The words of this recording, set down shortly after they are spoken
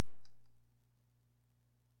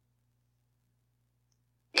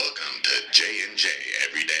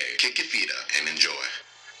feet up and enjoy.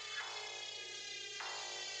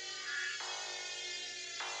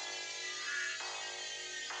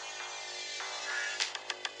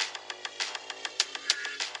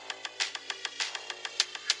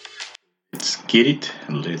 Let's get it.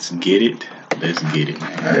 Let's get it. Let's get it,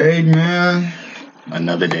 man. Hey, man.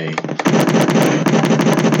 Another day.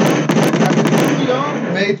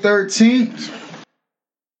 May 13th.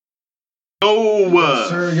 Oh,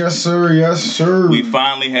 Yes, sir. We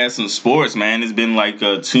finally had some sports, man. It's been like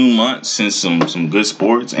 2 months since some good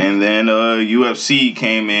sports, and then UFC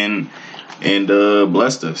came in and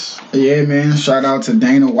blessed us. Yeah, man. Shout out to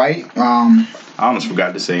Dana White. I almost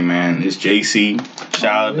forgot to say, man, it's JC.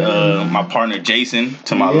 Shout out my partner Jason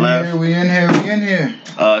to my left. We in here.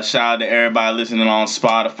 Shout out to everybody listening on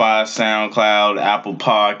Spotify, SoundCloud, Apple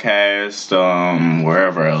Podcast,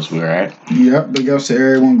 wherever else we're at. Yep, big ups to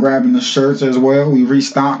everyone grabbing the shirts as well. We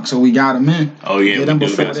restocked, so we got them in. Oh yeah, get them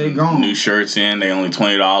before they gone. New shirts in. They only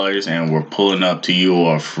 $20, and we're pulling up to you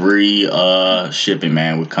a free shipping,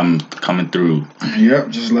 man. We're coming through. Yep,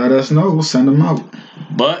 just let us know. We'll send them out.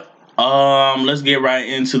 But let's get right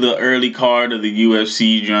into the early card of the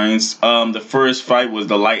UFC joints. The first fight was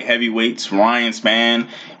the light heavyweights. Ryan Spann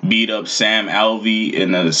beat up Sam Alvey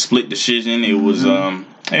in a split decision. It was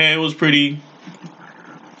it was pretty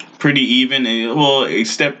even.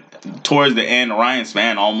 Except towards the end, Ryan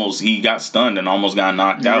Spann he got stunned and almost got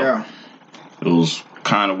knocked out. Yeah. It was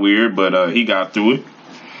kind of weird, but he got through it.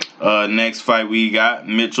 Next fight we got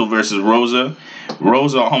Mitchell versus Rosa.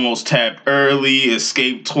 Rosa almost tapped early,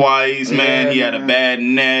 escaped twice, man. He had a bad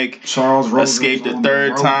neck. Charles Rosa escaped the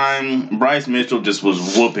third time. Bryce Mitchell just was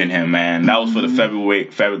whooping him, man. That was for the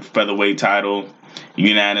featherweight title.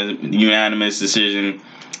 Unanimous decision.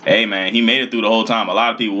 Hey, man, he made it through the whole time. A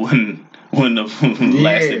lot of people wouldn't have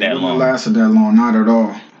lasted that long. Lasted that long, not at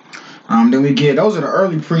all. Then we get, those are the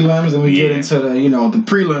early prelims, and we get into the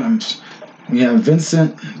prelims. We have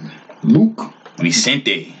Vincent Luke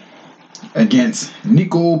Vicente against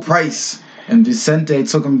Nico Price, and Vicente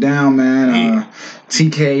took him down, man.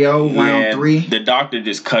 TKO round 3. The doctor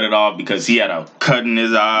just cut it off because he had a cut in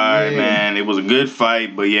his eye, man. It was a good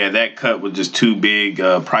fight, but that cut was just too big.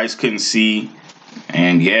 Price couldn't see,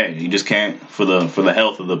 and you just can't for the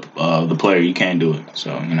health of the player. You can't do it.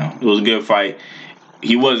 So it was a good fight.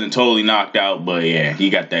 He wasn't totally knocked out, but he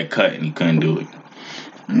got that cut and he couldn't do it.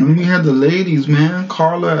 And we had the ladies, man.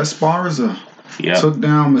 Carla Esparza. Yep. Took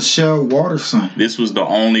down Michelle Waterson. This was the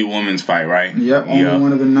only women's fight, right? Yep, only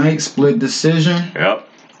one of the night, split decision. Yep.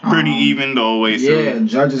 Pretty even the whole way through. Yeah,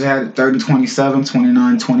 judges had it 30-27,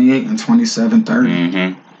 29-28, and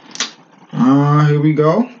 27-30. Here we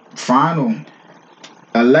go. Final.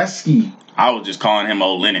 Alexi. I was just calling him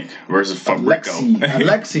Oleinik versus Fabricio.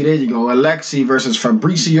 Alexi, there you go. Alexi versus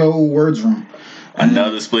Fabricio Werdrum.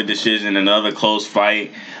 Another split decision, another close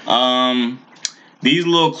fight. These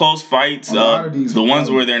little close fights, the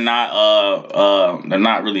ones where they're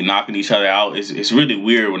not really knocking each other out, it's really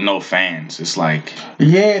weird with no fans. It's like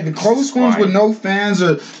the close ones with no fans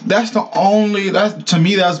to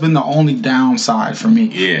me that's been the only downside for me.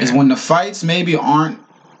 Yeah, is when the fights maybe aren't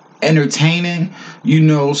entertaining.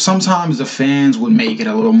 Sometimes the fans would make it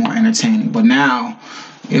a little more entertaining, but now,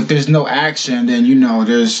 if there's no action, then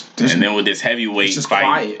there's and then with this heavyweight fight,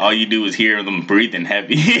 quiet. All you do is hear them breathing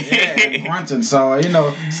heavy. And grunting. So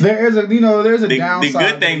there's a downside. The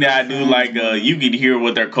good thing that I do like, you can hear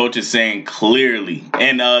what their coach is saying clearly,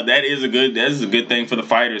 and that is a good thing for the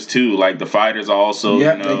fighters too. Like the fighters also,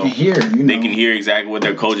 they can hear. They can hear exactly what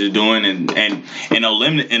their coach is doing, and in a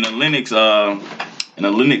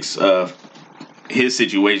Linux his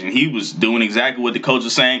situation, he was doing exactly what the coach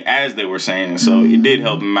was saying as they were saying, so it did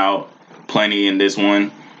help him out plenty in this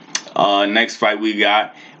one. Next fight we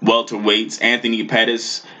got welterweights, Anthony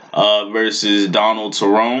Pettis versus Donald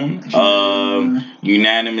Cerrone.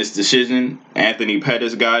 Unanimous decision. Anthony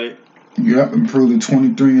Pettis got it. Yep, improved to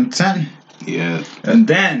 23-10. Yeah, and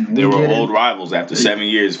then they were old rivals after 7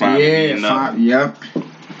 years. Finally, yep.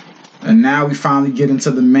 And now we finally get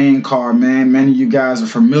into the main card, man. Many of you guys are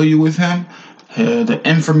familiar with him. The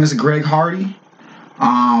infamous Greg Hardy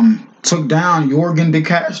took down Jorgen De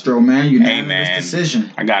Castro, man. Unanimous decision.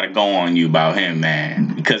 I gotta go on you about him,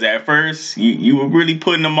 man, because at first you were really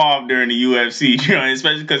putting him off during the UFC,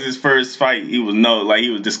 especially because his first fight he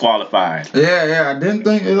was disqualified. Yeah, I didn't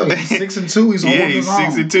think 6-2. He's he's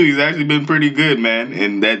 6-2. He's actually been pretty good, man.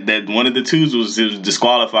 And that one of the twos was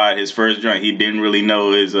disqualified his first joint. He didn't really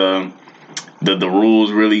know his the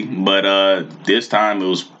rules really, but this time it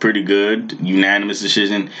was pretty good. Unanimous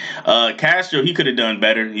decision. Castro, he could have done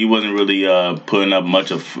better. He wasn't really putting up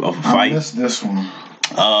much of a fight. I missed this one.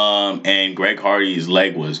 And Greg Hardy's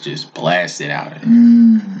leg was just blasted out of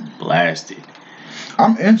it. Blasted.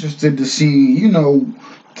 I'm interested to see,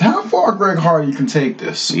 how far Greg Hardy can take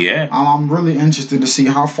this. Yeah. I'm really interested to see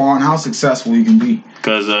how far and how successful he can be.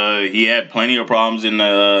 Because he had plenty of problems in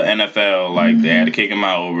the NFL. Like, they had to kick him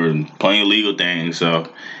out over plenty of legal things.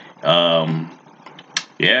 So,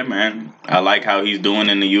 yeah, man. I like how he's doing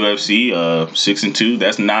in the UFC. 6-2.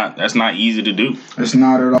 That's not easy to do. It's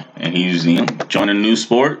not at all. And he's joining a new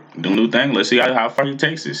sport, doing a new thing. Let's see how far he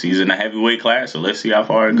takes this. He's in the heavyweight class, so let's see how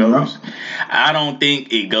far it goes. Yeah. I don't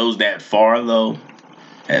think it goes that far though,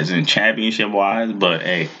 as in championship wise. But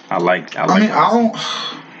hey, I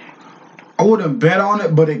wouldn't bet on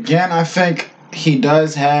it, but again, I think he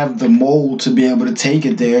does have the mold to be able to take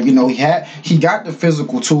it there. He got the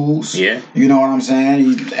physical tools. Yeah. You know what I'm saying?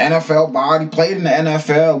 He's NFL body, played in the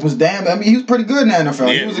NFL, he was pretty good in the NFL.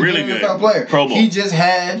 Yeah, he was a really good NFL player. Pro Bowl. He just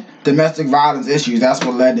had domestic violence issues. That's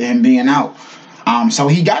what led to him being out. So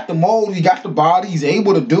he got the mold, he got the body, he's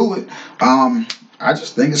able to do it. I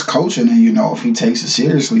just think it's coaching and if he takes it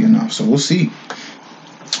seriously enough. So we'll see.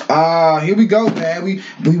 Here we go, man.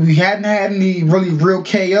 We hadn't had any really real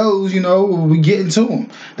KOs, we get into them.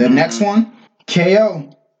 The next one,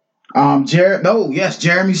 KO.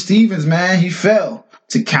 Jeremy Stevens, man, he fell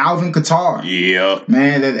to Calvin Kattar. Yep.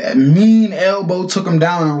 Man, that mean elbow took him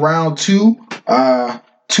down in round 2,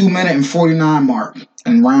 2-minute and 49 mark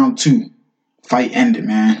in round 2. Fight ended,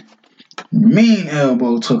 man. Mean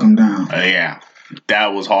elbow took him down. Yeah, that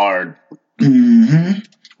was hard.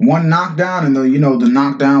 One knockdown, and the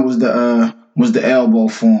knockdown was the elbow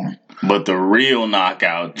form. But the real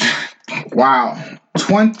knockout. Wow.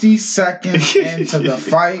 20 seconds into the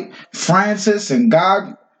fight, Francis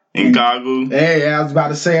Ngannou. Hey, I was about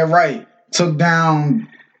to say it right. Took down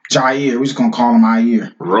Jair. We're just gonna call him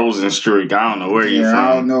Jair. Rosenstruck. I don't know where he's from.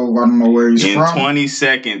 I don't know where he's from. In 20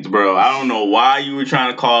 seconds, bro. I don't know why you were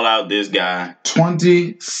trying to call out this guy.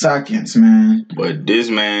 20 seconds, man. But this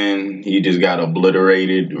man, he just got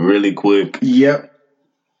obliterated really quick. Yep.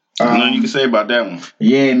 Nothing you can say about that one.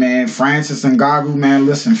 Yeah, man. Francis Ngannou, man.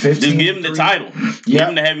 Listen, 15. Just give him the title. Yep. Give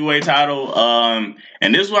him the heavyweight title.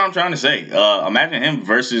 And this is what I'm trying to say. Imagine him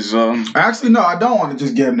versus. Actually, no, I don't want to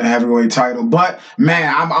just give him the heavyweight title, but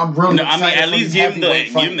man, I'm really. No, excited at least give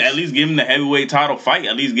him the heavyweight title fight.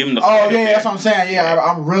 At least give him the. Oh yeah, that's what I'm saying. Yeah,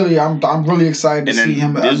 I'm really excited to see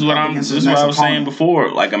him. This is what I was saying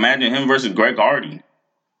before. Like, imagine him versus Greg Hardy.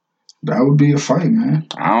 That would be a fight, man.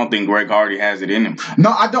 I don't think Greg Hardy has it in him. No,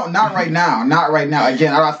 I don't. Not right now. Not right now.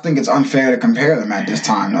 Again, I think it's unfair to compare them at this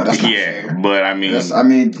time. No, that's not fair. But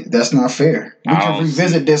that's not fair. We can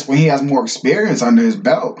revisit this when he has more experience under his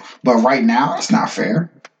belt. But right now, that's not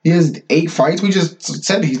fair. He has 8 fights. We just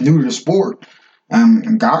said he's new to the sport.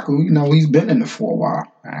 Ngannou, he's been in it for a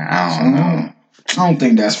while. I don't know. I don't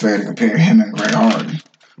think that's fair to compare him and Greg Hardy.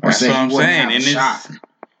 That's what I'm saying. I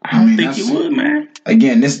don't think he would, man.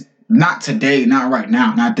 Again, this. Not today, not right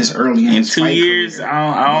now, not this early in his 2 years. Career.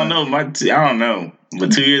 I don't know. I don't know.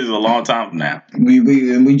 But 2 years is a long time from now.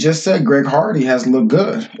 We just said Greg Hardy has looked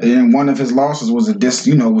good, and one of his losses was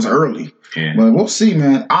was early. Yeah. But we'll see,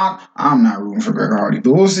 man. I'm not rooting for Greg Hardy,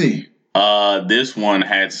 but we'll see. This one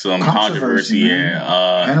had some controversy.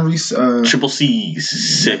 Yeah. Henry Triple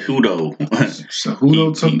C's Cejudo.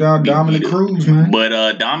 Cejudo took down Dominic Cruz, man.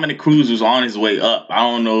 But Dominic Cruz was on his way up. I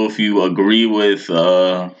don't know if you agree with.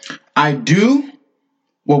 I do.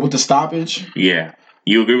 What with the stoppage? Yeah,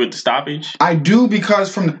 you agree with the stoppage? I do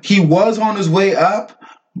because he was on his way up,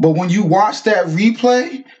 but when you watch that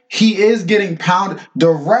replay, he is getting pounded. The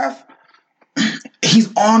ref.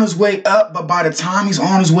 He's on his way up, but by the time he's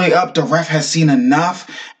on his way up, the ref has seen enough.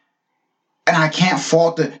 And I can't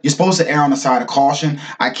fault you're supposed to err on the side of caution.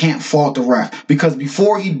 I can't fault the ref because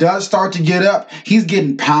before he does start to get up, he's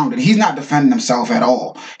getting pounded. He's not defending himself at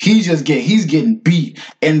all. He's getting beat.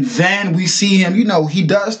 And then we see him, he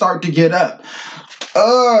does start to get up.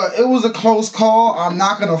 It was a close call. I'm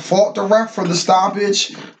not gonna fault the ref for the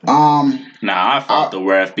stoppage. I fault the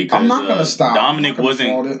ref because I'm not gonna stop. Dominic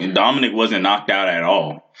wasn't knocked out at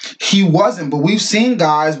all. He wasn't, but we've seen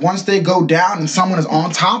guys once they go down and someone is on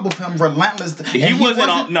top of him, relentless. He wasn't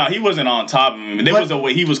on top of him. There was a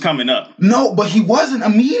way he was coming up. No, but he wasn't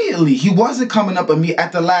immediately. He wasn't coming up immediately.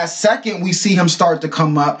 At the last second, we see him start to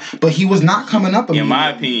come up, but he was not coming up immediately. In my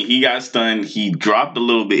opinion, he got stunned. He dropped a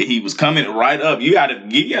little bit. He was coming right up. You had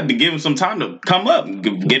to give him some time to come up and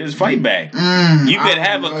get his fight back. You could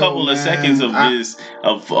have a couple of seconds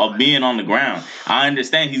of being on the ground. I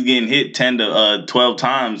understand he's getting hit 10 to 12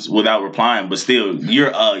 times without replying, but still,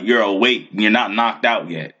 you're awake. You're not knocked out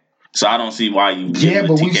yet. So I don't see why you. Yeah,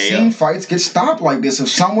 but we've seen fights get stopped like this. If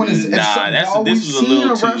someone is, this was a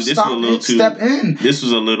little too. This was a little too. Step in. This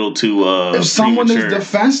was a little too. If someone premature. is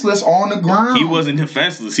defenseless on the ground, he wasn't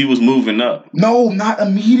defenseless. He was moving up. No, not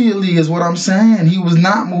immediately is what I'm saying. He was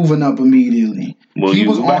not moving up immediately. Well, he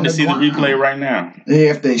was about to see the replay right now.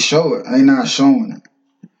 Yeah, if they show it, they're not showing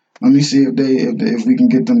it. Let me see if we can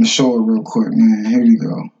get them to show it real quick, man. Here we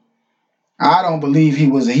go. I don't believe he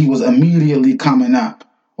was immediately coming up,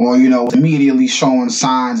 or immediately showing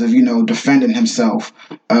signs of defending himself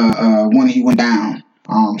when he went down.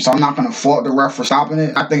 So I'm not gonna fault the ref for stopping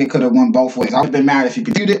it. I think it could have went both ways. I would have been mad if he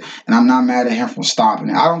continued it, and I'm not mad at him for stopping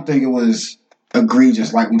it. I don't think it was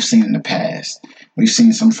egregious like we've seen in the past. We've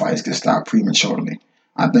seen some fights get stopped prematurely.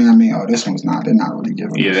 This one's not. They're not really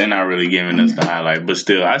giving. Yeah, they're not really giving us the highlight, but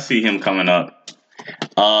still, I see him coming up.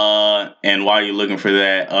 And while you're looking for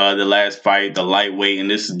that, the last fight, the lightweight,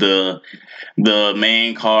 and this is the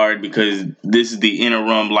main card because this is the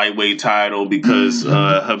interim lightweight title because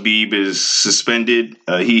Khabib is suspended.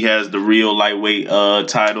 He has the real lightweight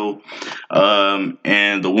title,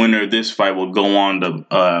 and the winner of this fight will go on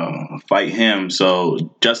to fight him. So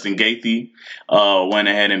Justin Gaethje went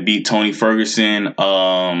ahead and beat Tony Ferguson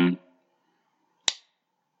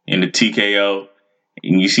in the TKO.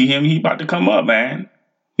 And you see him, he about to come up, man.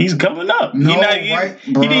 He's coming up. No,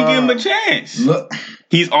 he didn't give him a chance. Look.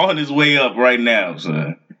 He's on his way up right now,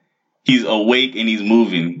 son. He's awake and he's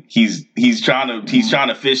moving. He's trying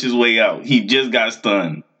to fish his way out. He just got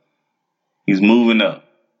stunned. He's moving up.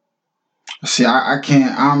 See, I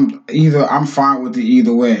can't. I'm fine with it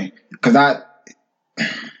either way because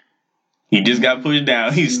He just got pushed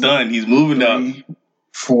down. He's stunned. He's moving up.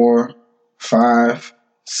 4, 5,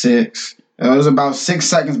 6. It was about 6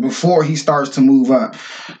 seconds before he starts to move up.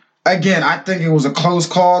 Again, I think it was a close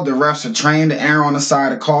call. The refs are trained to err on the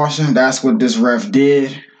side of caution. That's what this ref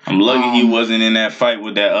did. I'm lucky he wasn't in that fight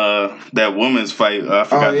with that woman's fight. I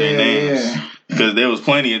forgot their names. Because there was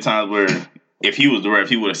plenty of times where if he was the ref,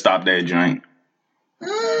 he would have stopped that joint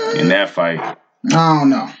in that fight. I don't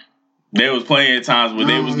know. There was plenty of times where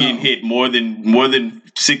they was getting hit more than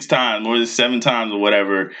 6 times, more than 7 times or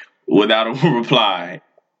whatever without a reply.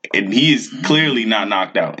 And he is clearly not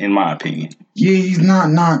knocked out, in my opinion. Yeah, he's not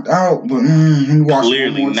knocked out, but he watched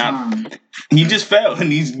clearly not. Time. He just fell,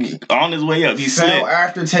 and he's on his way up. He fell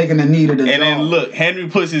after taking the knee to the jaw. And then look, Henry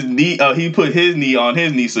puts his knee. He put his knee on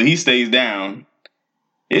his knee, so he stays down.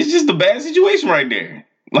 It's just a bad situation right there.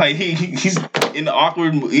 Like he's in the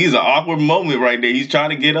awkward. He's an awkward moment right there. He's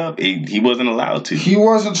trying to get up. He wasn't allowed to. He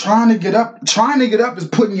wasn't trying to get up. Trying to get up is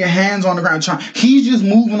putting your hands on the ground. He's just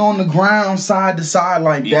moving on the ground side to side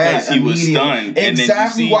like because that. He was stunned.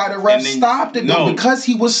 Exactly why the ref stopped it. No, because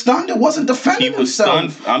he was stunned. It wasn't defending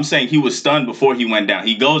himself. Stunned. I'm saying he was stunned before he went down.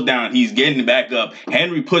 He goes down. He's getting back up.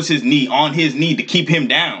 Henry puts his knee on his knee to keep him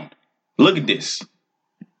down. Look at this.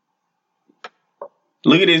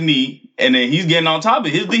 Look at his knee, and then he's getting on top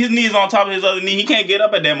of his knee is on top of his other knee. He can't get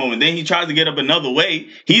up at that moment. Then he tries to get up another way.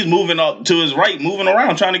 He's moving up to his right, moving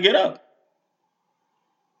around, trying to get up.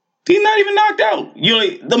 He's not even knocked out.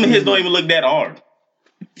 Them hits don't even look that hard.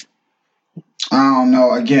 I don't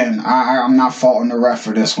know. Again, I'm not faulting the ref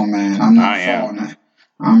for this one, man. I'm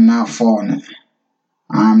not faulting it.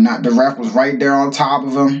 The ref was right there on top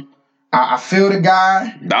of him. I feel the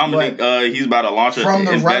guy. Dominic, he's about to launch an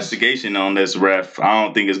investigation on this ref. I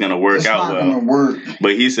don't think it's going to work out well. It's not going to work.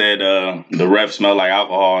 But he said the ref smelled like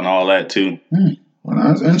alcohol and all that too. Well,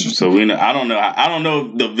 that's interesting. So I don't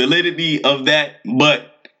know the validity of that, but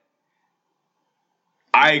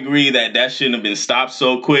I agree that shouldn't have been stopped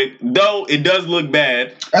so quick. Though it does look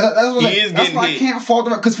bad. That's why I can't fault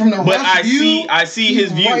him because from the ref's view, I see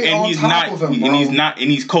his view, and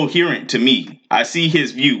he's coherent to me. I see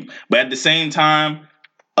his view, but at the same time,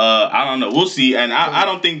 I don't know. We'll see, and I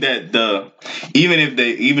don't think that even if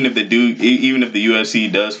the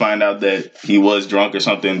UFC does find out that he was drunk or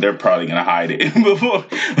something, they're probably gonna hide it before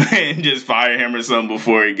and just fire him or something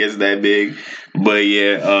before it gets that big. But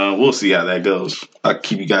yeah, we'll see how that goes. I'll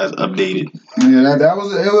keep you guys updated. Yeah,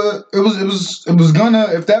 it was gonna,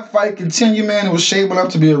 if that fight continued, man, it was shaping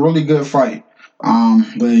up to be a really good fight.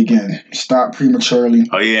 But again, stopped prematurely.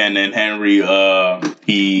 Oh yeah, and then Henry,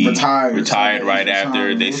 he retired right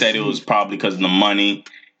after. They said it was probably because of the money,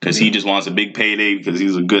 because he just wants a big payday because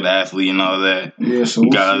he's a good athlete and all that. Yeah, so he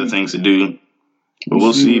got other things to do. But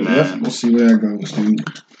we'll see, man. We'll see where that goes, dude.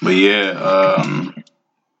 But yeah,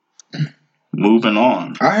 moving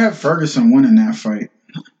on. I had Ferguson winning that fight.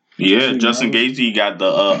 Yeah, Justin Gaethje got the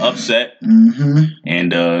upset,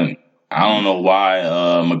 and I don't know why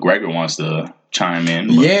McGregor wants to chime in.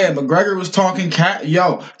 But. Yeah, McGregor was talking cat.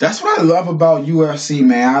 Yo, that's what I love about UFC,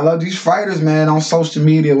 man. I love these fighters, man, on social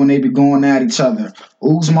media when they be going at each other.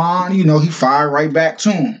 Usman, he fired right back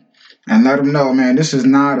to him and let him know, man, this is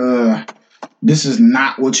not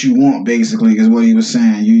what you want. Basically, is what he was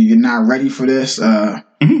saying. You're not ready for this. You're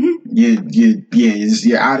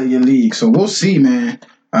out of your league. So we'll see, man.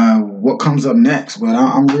 What comes up next? But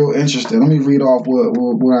I'm real interested. Let me read off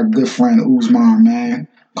what our good friend Usman, man.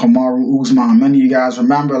 Kamaru Usman. Many of you guys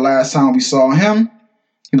remember last time we saw him,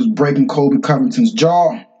 he was breaking Colby Covington's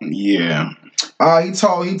jaw. Yeah. He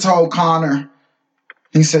told Conor,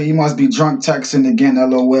 he said you must be drunk texting again,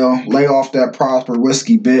 LOL. Lay off that Prosper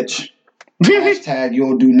whiskey, bitch. Hashtag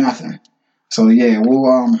you'll do nothing. So yeah,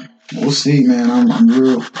 we'll see, man. I'm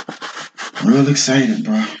real excited,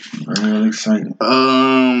 bro. Real excited.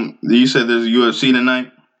 You said there's UFC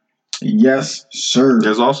tonight? Yes, sir.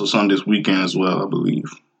 There's also some this weekend as well, I believe.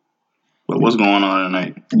 But what's going on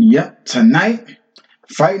tonight? Yep, tonight,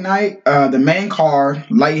 fight night. The main card,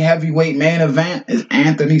 light heavyweight main event is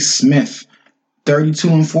Anthony Smith,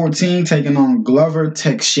 32-14, taking on Glover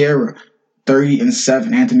Teixeira,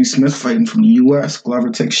 30-7. Anthony Smith fighting from the U.S. Glover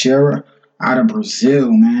Teixeira out of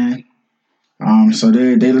Brazil, man. So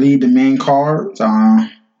they lead the main card. And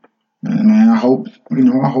man, I hope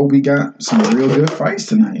we got some real good fights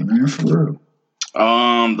tonight, man, for real.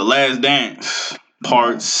 The Last Dance,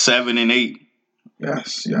 parts 7 and 8.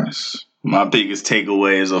 Yes. My biggest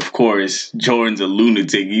takeaway is, of course, Jordan's a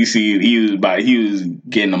lunatic. You see, he was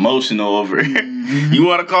getting emotional over it. Mm-hmm. You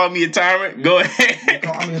want to call me a tyrant? Go ahead.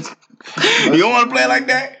 You don't want to play like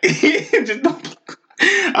that? Just don't.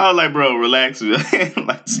 I was like, bro, relax.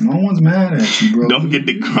 Like, no one's mad at you, bro. Don't get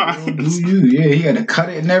the crimes. Do you? Yeah, he had to cut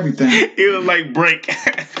it and everything. It was like break.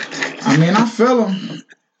 I mean, I feel him.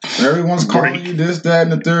 Everyone's calling you this, that,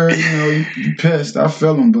 and the third. You pissed. I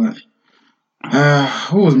feel him, but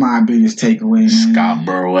who was my biggest takeaway, man? Scott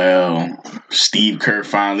Burwell. Steve Kerr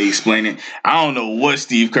finally explaining. I don't know what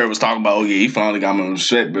Steve Kerr was talking about. Oh, yeah, he finally got my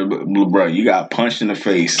respect, but bro, you got punched in the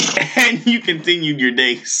face and you continued your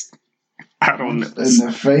days. I don't know. In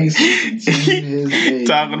the face.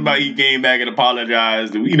 Talking about he came back and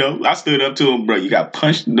apologized. I stood up to him, bro. You got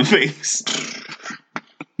punched in the face.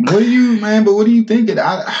 What do you thinking?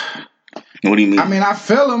 What do you mean? I mean, I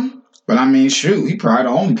feel him, but I mean, shoot, he probably the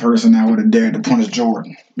only person that would have dared to punch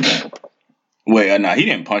Jordan. Wait, no, he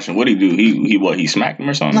didn't punch him. What did he do? He smacked him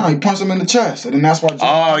or something? No, he punched him in the chest, and then that's why.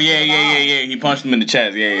 Oh yeah. He punched him in the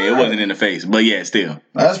chest. Yeah. It wasn't in the face, but yeah, still.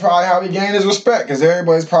 That's probably how he gained his respect, because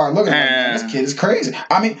everybody's probably looking at this kid is crazy.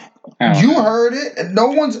 I mean, you heard it, and no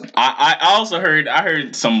one's. I also heard. I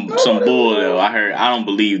heard some bull though. I don't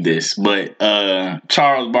believe this, but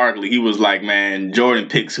Charles Barkley, he was like, man, Jordan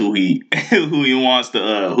picks who he wants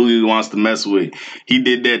to mess with. He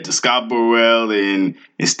did that to Scott Burwell and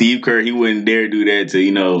Steve Kerr. He wouldn't dare do that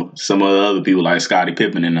to some of the other people like Scottie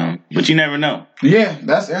Pippen and them. But you never know. Yeah,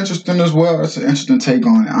 that's interesting as well. That's an interesting take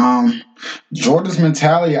on it. Jordan's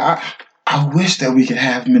mentality, I wish that we could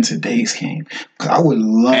have him in today's game, because I would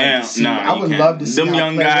love to see. I would love to see them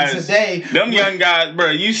young guys today. Them young guys,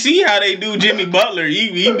 bro. You see how they do Jimmy Butler? He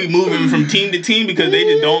be moving from team to team because they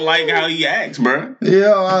just don't like how he acts, bro.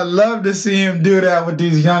 Yo, I'd love to see him do that with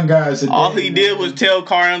these young guys today. All he did was tell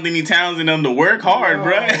Karl-Anthony Towns and them to work hard,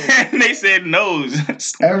 bro. And they said no.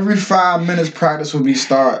 Every 5 minutes, practice would be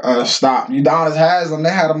stopped. Udonis Haslem,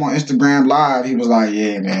 they had him on Instagram Live. He was like,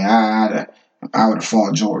 "Yeah, man, I would have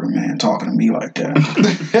fought Jordan, man, talking to me like that."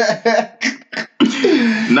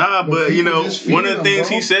 Nah, but one of the things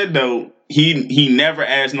he said though, he never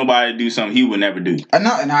asked nobody to do something he would never do. And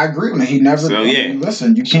I agree with him. He never. So yeah,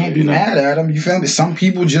 listen, you can't be mad at him. You feel me? Some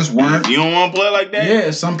people just weren't. You don't want to play like that.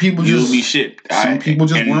 Yeah, some people you'll be shit. Some people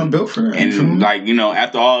just weren't built for that. And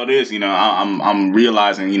after all this, I'm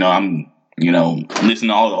realizing, I'm listening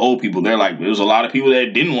to all the old people. They're like, there was a lot of people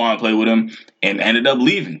that didn't want to play with him and ended up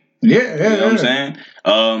leaving. Yeah. You know what I'm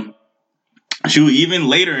saying? Even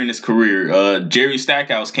later in his career, Jerry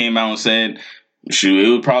Stackhouse came out and said, it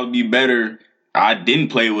would probably be better I didn't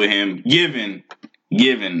play with him, given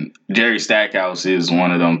Jerry Stackhouse is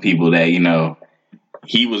one of them people that,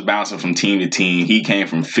 he was bouncing from team to team. He came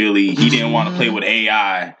from Philly. He didn't want to play with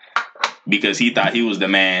AI because he thought he was the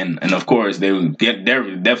man. And of course, they're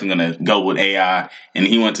definitely going to go with AI. And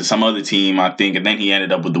he went to some other team, I think, and then he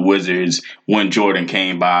ended up with the Wizards when Jordan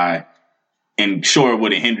came by. And sure, it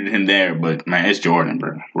would have hindered him there, but man, it's Jordan,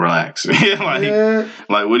 bro. Relax. Like,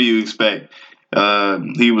 what do you expect?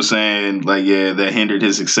 He was saying, that hindered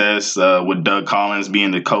his success with Doug Collins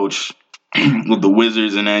being the coach with the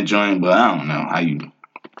Wizards in that joint. But I don't know how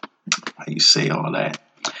you say all that.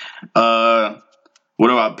 What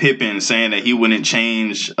about Pippen saying that he wouldn't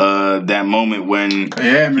change that moment when he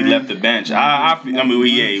left the bench? I mean,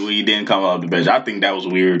 he didn't come off the bench. I think that was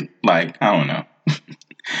weird. Like, I don't know.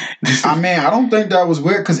 I mean, I don't think that was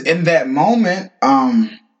weird because in that moment,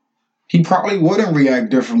 he probably wouldn't react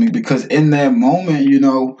differently because in that moment, you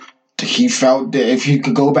know, he felt that if he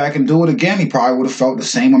could go back and do it again, he probably would have felt the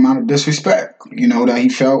same amount of disrespect, you know, that he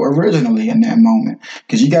felt originally in that moment.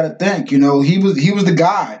 Because you got to think, you know, he was the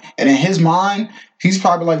guy, and in his mind, he's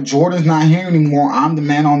probably like, Jordan's not here anymore. I'm the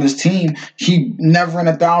man on this team. He never in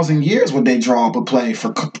 1,000 years would they draw up a play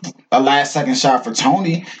for a last second shot for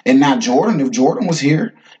Tony and not Jordan if Jordan was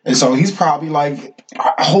here. And so he's probably like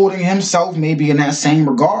holding himself maybe in that same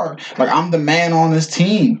regard. Like, I'm the man on this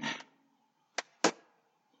team.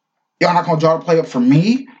 Y'all not gonna draw the play up for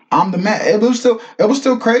me? I'm the man. It was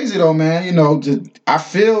still crazy though, man. You know, I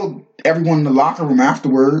feel everyone in the locker room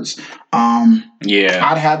afterwards. Yeah,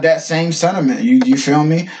 I'd have that same sentiment. You feel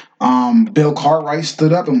me? Bill Cartwright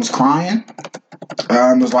stood up and was crying.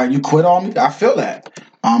 Was like, "You quit on me." I feel that.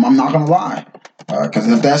 I'm not gonna lie, because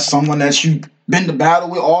if that's someone that you been to battle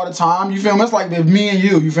with all the time, you feel me? It's like if me and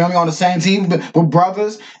you feel me, on the same team with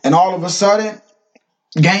brothers, and all of a sudden,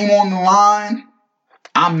 game on the line.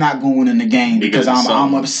 I'm not going in the game because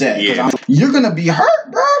I'm upset. Yeah. You're gonna be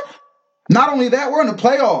hurt, bro. Not only that, we're in the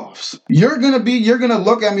playoffs. You're gonna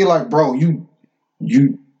look at me like, bro, you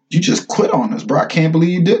just quit on us, bro. I can't believe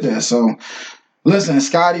you did that. So listen,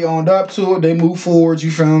 Scotty owned up to it. They moved forward.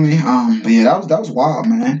 You feel me? But yeah, that was wild,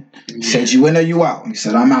 man. He said you in or you out. He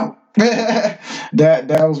said I'm out.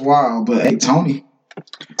 that was wild. But hey, Tony,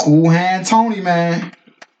 cool hand, Tony, man.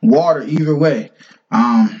 Water either way.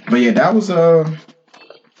 But yeah, that was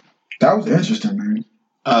interesting, man.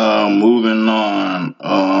 Moving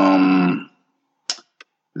on.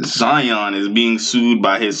 Zion is being sued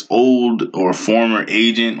by his old or former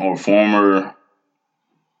agent or former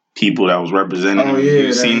people that was representing him. Oh yeah,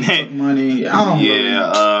 You've seen that? Took money. It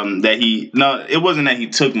wasn't that he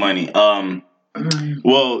took money.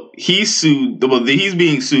 Well, he's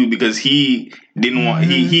being sued because he didn't want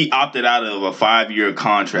he opted out of a 5-year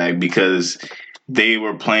contract because they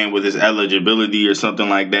were playing with his eligibility or something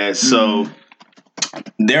like that. So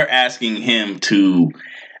they're asking him to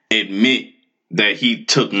admit that he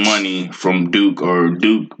took money from Duke or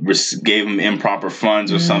Duke gave him improper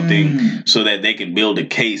funds or something so that they can build a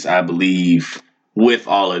case, I believe, with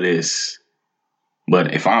all of this.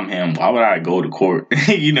 But if I'm him, why would I go to court?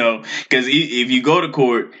 You know, because if you go to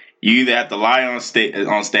court, you either have to lie on stand.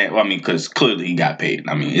 Well, I mean, because clearly he got paid.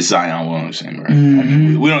 I mean, it's Zion Williamson, right? I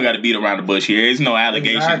mean, we don't got to beat around the bush here. There's no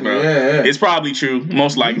allegations, bro. Yeah. It's probably true,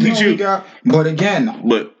 most likely true. But again,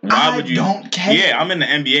 why would you? Don't care. Yeah, I'm in the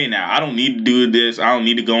NBA now. I don't need to do this. I don't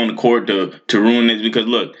need to go on the court to ruin this because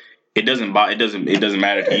look, it doesn't matter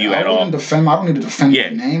to you at all. I don't need to defend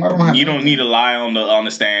your name. You don't need to lie on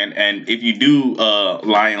the stand, and if you do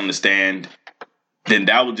lie on the stand, then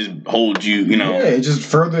that would just hold you, you know. Yeah, it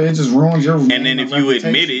just ruins your. And then if you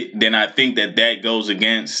admit it, then I think that goes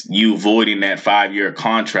against you voiding that 5-year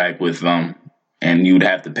contract with them, and you'd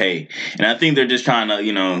have to pay. And I think they're just trying to,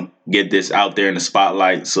 you know, get this out there in the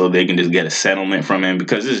spotlight so they can just get a settlement from him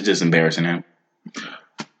because it's just embarrassing him.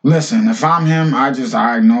 Listen, if I'm him, I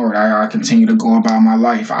ignore it. I continue to go about my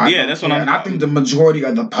life. That's what I'm. And I think the majority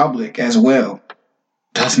of the public as well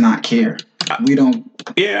does not care. We don't.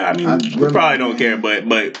 Yeah, I mean, we probably don't care,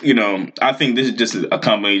 but you know, I think this is just a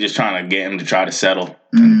company just trying to get him to try to settle,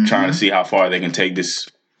 and trying to see how far they can take this.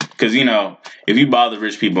 Because you know, if you bother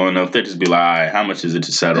rich people enough, they'll just be like, all right, how much is it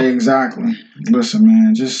to settle? Exactly. Listen,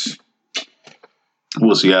 man,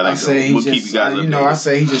 we'll see how that goes. We'll keep you guys updated. I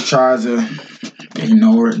say he just tries to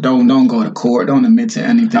ignore it. Don't go to court. Don't admit to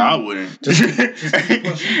anything. No, I wouldn't.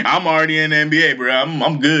 I'm already in the NBA, bro.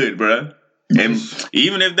 I'm good, bro. And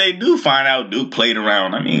even if they do find out Duke played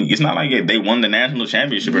around, I mean, it's not like they won the national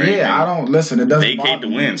championship or anything. Yeah, I don't listen. It doesn't. Vacate the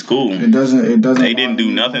wins, cool. It doesn't. They didn't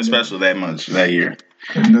do nothing special that much that year.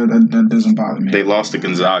 That doesn't bother me. They lost to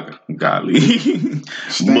Gonzaga, godly.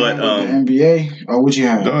 But the NBA. Oh, what you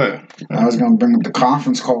have? Go ahead. I was gonna bring up the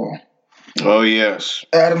conference call. Oh yes.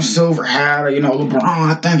 Adam Silver had, LeBron,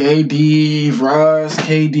 I think AD, Russ,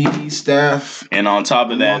 KD, Steph. And on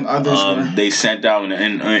top of that, they sent out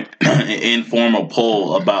an informal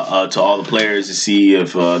poll about to all the players to see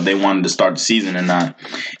if they wanted to start the season or not.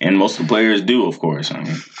 And most of the players do, of course. I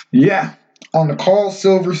mean. Yeah. On the call,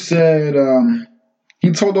 Silver said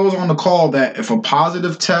he told those on the call that if a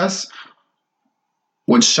positive test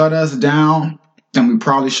would shut us down, then we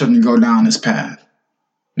probably shouldn't go down this path.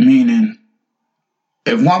 Meaning,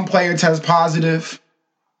 if one player tests positive,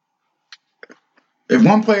 if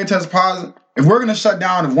we're going to shut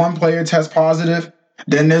down if one player tests positive,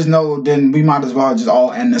 Then then we might as well just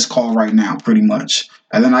all end this call right now, pretty much.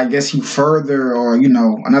 And then I guess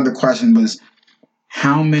another question was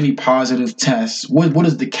how many positive tests, what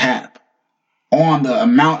is the cap on the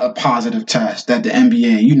amount of positive tests that the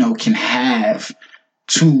NBA, can have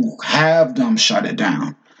to have them shut it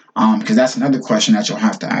down? Because that's another question that you'll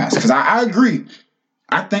have to ask. Because I agree.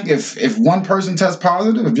 I think if one person tests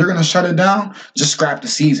positive, if you're going to shut it down, just scrap the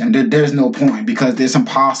season. There's no point because it's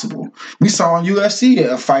impossible. We saw in UFC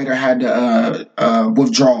that a fighter had to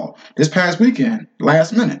withdraw this past weekend,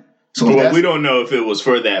 last minute. So we don't know if it was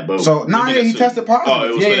for that, but he tested positive. Oh,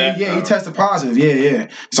 it was for that? He tested positive. Yeah.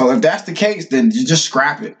 So if that's the case, then you just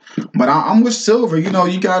scrap it. But I'm with Silver.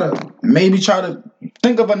 You gotta maybe try to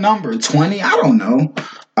think of a number, 20. I don't know.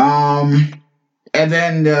 And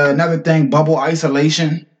then another thing, bubble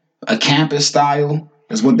isolation, a campus style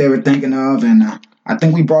is what they were thinking of. And I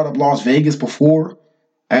think we brought up Las Vegas before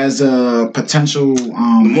as a potential. The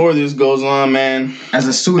more this goes on, man,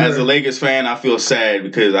 as a Lakers fan, I feel sad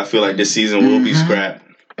because I feel like this season will be scrapped.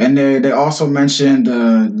 And they also mentioned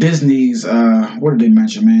Disney's. What did they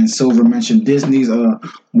mention, man? Silver mentioned Disney's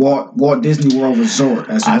Walt Disney World Resort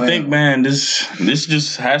as well. I think, man, this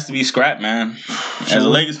just has to be scrapped, man. As a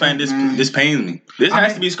Lakers fan, this pains me. This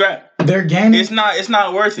has to be scrapped. They're gaining. It's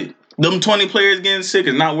not worth it. Them 20 players getting sick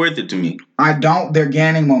is not worth it to me. They're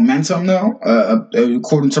gaining momentum though,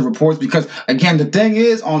 according to reports. Because again, the thing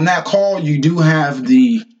is, on that call, you do have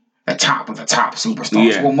the top of the top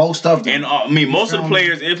superstars. Yeah. Well, most of them. And most of the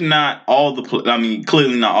players, if not all the,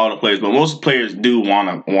 clearly not all the players, but most players do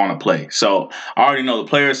want to play. So I already know the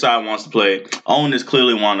player side wants to play. Owners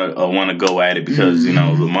clearly want to go at it because the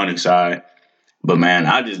money side. But man,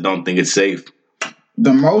 I just don't think it's safe.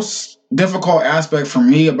 The most difficult aspect for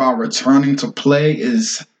me about returning to play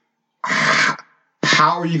is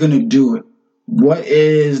how are you going to do it? What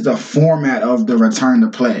is the format of the return to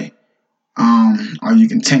play? Are you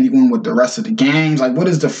continuing with the rest of the games? Like, what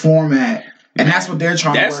is the format? And that's what they're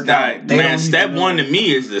trying to work out. Man, step one to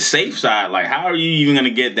me is the safe side. Like, how are you even going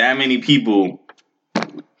to get that many people?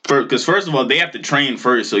 Because first of all, they have to train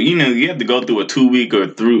first. So, you have to go through a 2 week or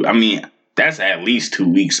through. That's at least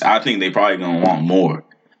 2 weeks. I think they probably going to want more.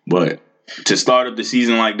 But to start up the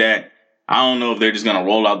season like that, I don't know if they're just going to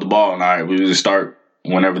roll out the ball and, all right, we just start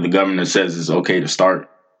whenever the governor says it's okay to start.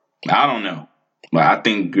 I don't know. But I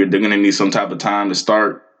think they're going to need some type of time to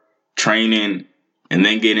start training and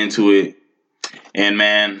then get into it. And,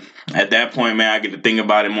 man, at that point, man, I get to think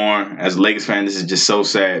about it more. As a Lakers fan, this is just so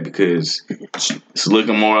sad because it's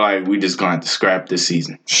looking more like we just going to have to scrap this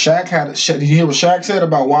season. Did you hear what Shaq said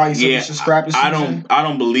about why he said we should scrap this season? I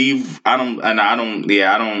don't believe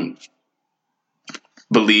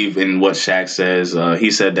in what Shaq says.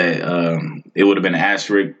 He said that it would have been an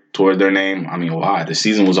asterisk toward their name. Why? The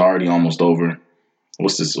season was already almost over.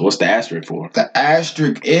 What's the asterisk for? The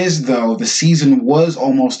asterisk is, though, the season was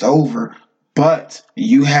almost over, but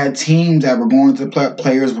you had teams that were going to play,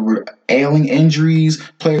 players were ailing injuries,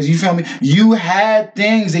 players, you feel me? You had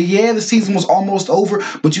things that, the season was almost over,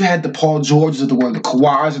 but you had the Paul Georges of the world, the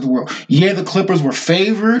Kawhis of the world. Yeah, the Clippers were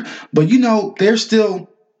favored, but,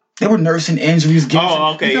 they were nursing injuries.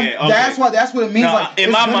 Okay. That's what it means. No,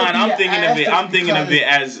 in my mind, I'm thinking of it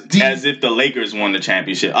as if the Lakers won the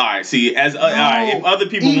championship. All right, see, all right, if other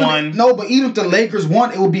people won, but even if the Lakers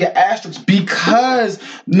won, it would be an asterisk because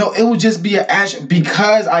it would just be an asterisk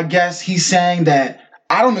because I guess he's saying that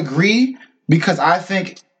I don't agree because I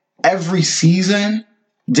think every season.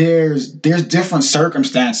 There's different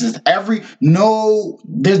circumstances.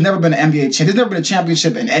 There's never been an NBA championship. There's never been a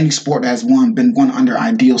championship in any sport that has been won under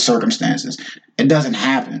ideal circumstances. It doesn't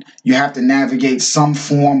happen. You have to navigate some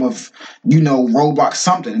form of, roadblock,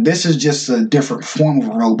 something. This is just a different form of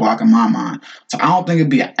a roadblock in my mind. So I don't think it'd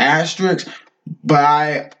be an asterisk,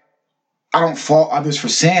 but I don't fault others for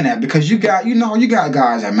saying that because you got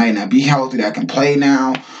guys that may not be healthy that can play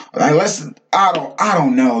now. Like I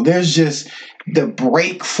don't know. There's just the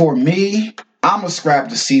break for me. I'm a scrap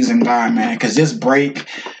the season guy, man, because this break,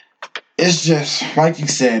 it's just like you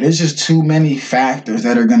said. It's just too many factors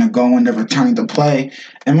that are gonna go into returning to play.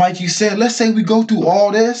 And like you said, let's say we go through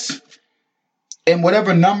all this. And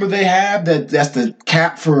whatever number they have, that's the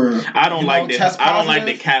cap for. I don't like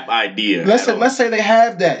the cap idea. Let's say they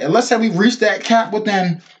have that, and let's say we reach that cap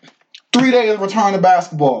within 3 days of return to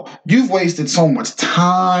basketball. You've wasted so much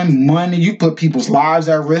time, money. You put people's lives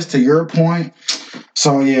at risk. To your point.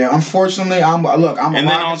 So yeah, unfortunately, I'm. And then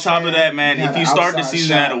on top of that, man, if you start the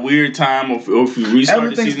season at a weird time, or if you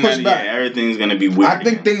restart the season, everything's gonna be weird. I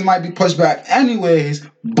think things might be pushed back anyways,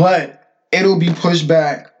 but it'll be pushed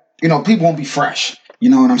back. People won't be fresh. You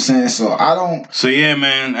know what I'm saying? So I don't. So yeah,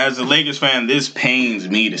 man. As a Lakers fan, this pains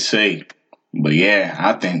me to say, but yeah,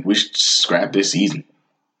 I think we should scrap this season.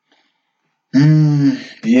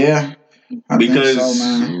 Yeah. Because think so,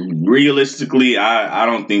 man. Realistically, I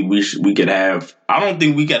don't think we could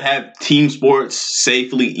have team sports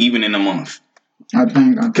safely even in a month. I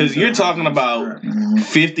think because you're talking about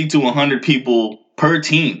 50 to 100 people per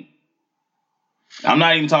team. I'm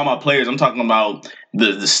not even talking about players. I'm talking about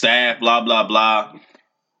the staff. Blah blah blah.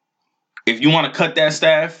 If you want to cut that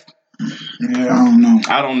staff, yeah,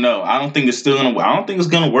 I don't know. I don't think it's still gonna. I don't think it's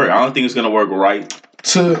gonna work. I don't think it's gonna work right.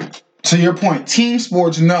 To your point, team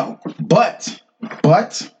sports, no, but.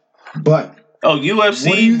 Oh,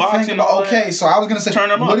 UFC, boxing. Okay, so I was gonna say,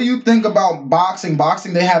 what do you think about boxing?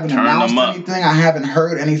 Boxing, they haven't announced anything. I haven't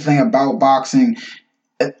heard anything about boxing.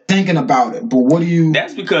 Thinking about it, but what do you?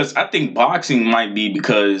 That's because I think boxing might be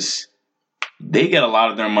because they get a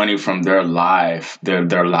lot of their money from their live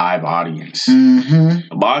audience.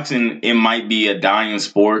 Mm-hmm. Boxing, it might be a dying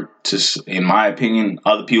sport. In my opinion,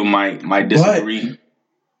 other people might disagree.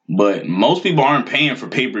 But most people aren't paying for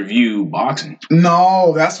pay-per-view boxing.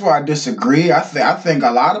 No, that's where I disagree. I think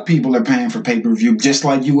a lot of people are paying for pay-per-view, just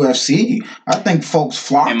like UFC. I think folks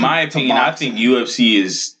flock. In my opinion, I think UFC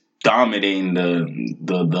is dominating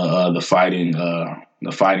the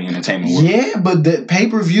fighting entertainment world. Yeah, but the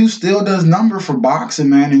pay-per-view still does number for boxing,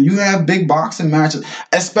 man. And you have big boxing matches,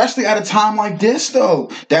 especially at a time like this,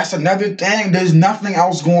 though. That's another thing. There's nothing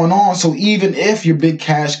else going on. So even if your big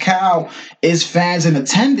cash cow is fans in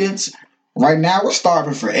attendance, right now we're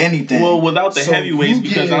starving for anything. Well, without the heavyweights,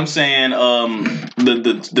 because I'm saying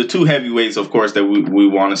the two heavyweights, of course, that we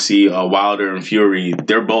want to see, Wilder and Fury,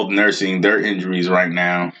 they're both nursing their injuries right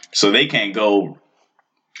now. So they can't go.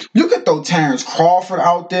 You could throw Terrence Crawford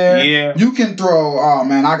out there. Yeah. You can throw. Oh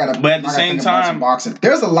man, I gotta. But at the same time, boxing.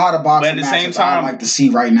 There's a lot of boxing matches I'd like to see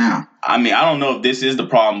right now. I mean, I don't know if this is the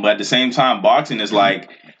problem, but at the same time, boxing is like,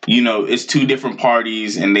 it's two different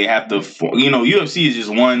parties, and they have to. UFC is just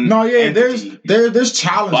one. No, yeah, entity. there's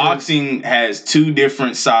challenges. Boxing has two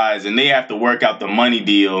different sides, and they have to work out the money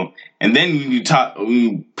deal. And then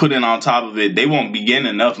you put in on top of it, they won't be getting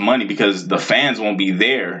enough money because the fans won't be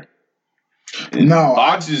there. No,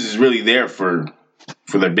 boxers is really there for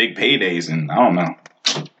their big paydays, and I don't know.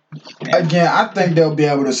 Again, I think they'll be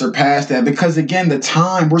able to surpass that because again, the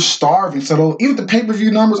time we're starving. So even if the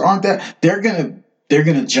pay-per-view numbers aren't that, they're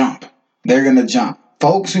gonna jump. They're gonna jump.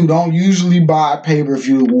 Folks who don't usually buy a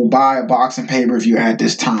pay-per-view will buy a boxing pay-per-view at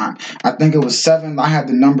this time. I think it was I had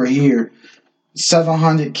the number here,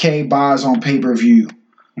 700K buys on pay-per-view,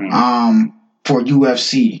 for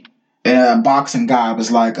UFC. And a boxing guy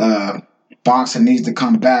was like, boxing needs to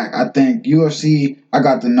come back. I think UFC, I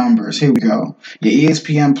got the numbers. Here we go. Your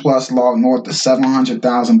ESPN Plus logged north of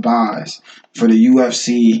 700,000 buys for the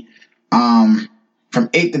UFC. From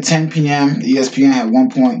 8 to 10 p.m., ESPN had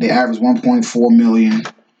they averaged 1.4 million.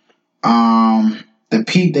 The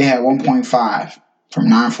peak, they had 1.5 from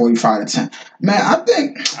 9:45 to 10. Man, I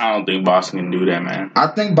don't think boxing can do that, man. I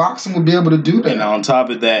think boxing would be able to do that. And on top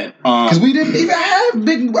of that, because we didn't even have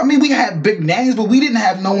big. I mean, we had big names, but we didn't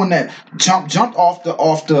have no one that jumped off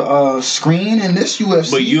the screen in this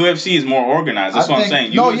UFC. But UFC is more organized. That's what I'm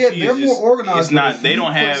saying. No, UFC they're more organized. It's not. They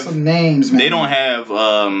don't have some names. Man. They don't have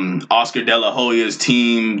Oscar De La Hoya's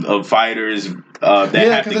team of fighters that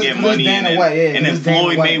have to get money, and then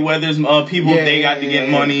Floyd Mayweather's people. They got to get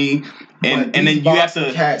money. And then you have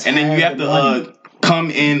to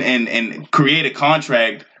come in and create a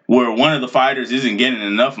contract where one of the fighters isn't getting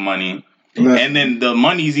enough money. Right. And then the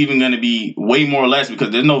money's even going to be way more or less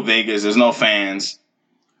because there's no Vegas, there's no fans.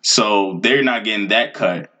 So they're not getting that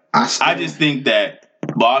cut. I just think that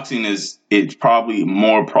boxing it's probably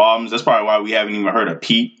more problems. That's probably why we haven't even heard of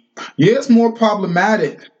Pete. Yeah, it's more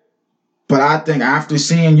problematic. But I think after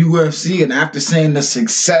seeing UFC and after seeing the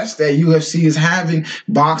success that UFC is having,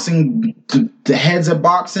 boxing, the heads of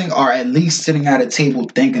boxing are at least sitting at a table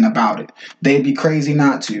thinking about it. They'd be crazy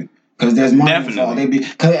not to, because there's money involved.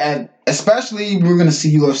 Especially we're gonna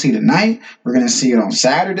see UFC tonight. We're gonna see it on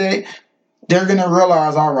Saturday. They're gonna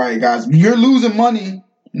realize, all right, guys, you're losing money,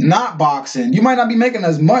 not boxing. You might not be making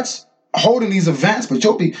as much holding these events, but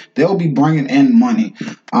they'll be bringing in money.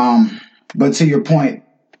 But to your point,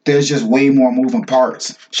 there's just way more moving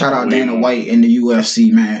parts. Shout out Dana White in the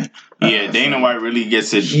UFC, man. Yeah, Dana White really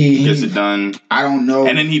gets it done. I don't know.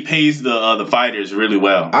 And then he pays the fighters really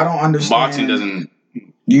well. I don't understand. Boxing doesn't.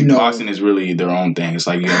 Boxing is really their own thing. It's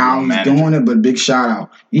like how he's doing it, but big shout out.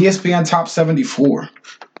 ESPN Top 74.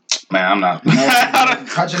 Man, I'm not. You're not even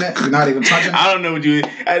touching it. You're not even touching it. I don't know what you.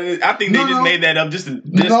 I think they just made that up just to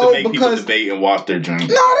make people debate and watch their drink.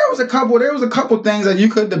 No, there was a couple things that you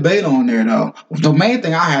could debate on there though. The main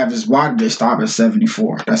thing I have is why did they stop at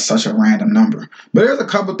 74? That's such a random number. But there's a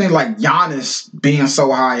couple things like Giannis being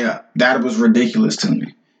so high up. That was ridiculous to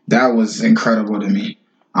me. That was incredible to me.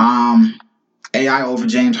 AI over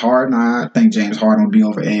James Harden. I think James Harden would be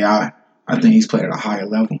over AI. I think he's played at a higher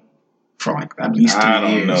level for like at least 3 years. I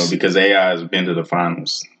don't know because AI has been to the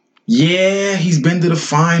finals. Yeah, he's been to the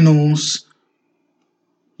finals.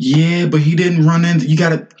 Yeah, but he didn't run into. He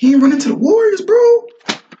didn't run into the Warriors, bro.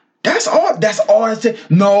 That's all. That's it.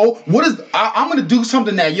 No, what is? I'm gonna do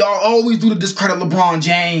something that y'all always do to discredit LeBron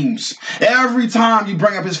James. Every time you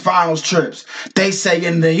bring up his finals trips, they say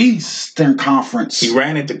in the Eastern Conference. He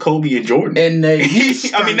ran into Kobe and Jordan. In the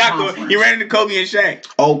Eastern Conference. He ran into Kobe and Shaq.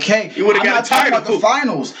 Okay, he would have got tired about the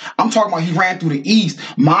finals. I'm talking about he ran through the East.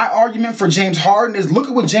 My argument for James Harden is look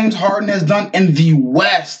at what James Harden has done in the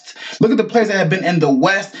West. Look at the players that have been in the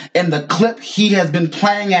West and the clip he has been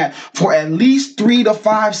playing at for at least 3 to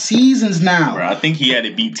 5 seasons now. Bro, I think he had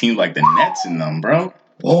to beat teams like the Nets in them, bro.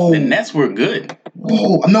 Oh, the Nets were good.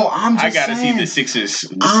 Oh no, I gotta see the Sixers.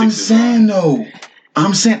 I'm saying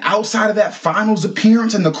outside of that finals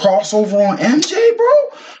appearance and the crossover on MJ, bro.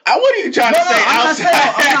 What are you trying to say? I'm not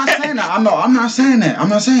saying that. I'm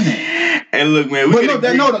not saying that. And look, man,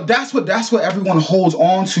 that's what everyone holds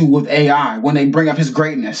on to with AI when they bring up his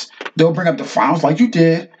greatness. They'll bring up the finals like you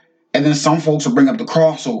did, and then some folks will bring up the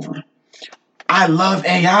crossover. I love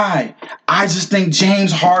AI. I just think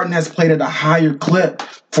James Harden has played at a higher clip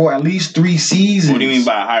for at least 3 seasons. What do you mean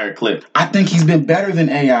by a higher clip? I think he's been better than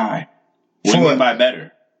AI. What do you mean by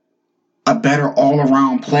better? A better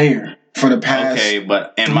all-around player for the past. Okay,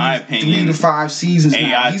 but in my opinion, 3 to 5 seasons.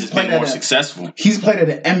 AI has been more successful. He's played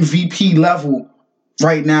at an MVP level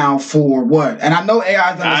right now for what? And I know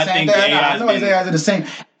AI's done the same thing. I know AI's done the same.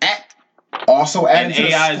 Also adding to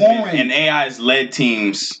the scoring. And AI has led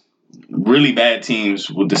teams. Really bad teams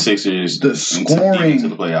with the Sixers. The scoring to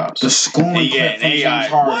the playoffs. The scoring clip from AI.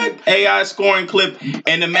 James Harden. What AI scoring clip?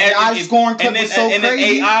 And imagine AI scoring clip is so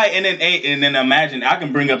crazy. And then imagine I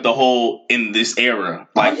can bring up the whole in this era,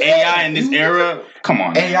 like AI in this era. Come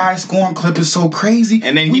on, man. AI scoring clip is so crazy.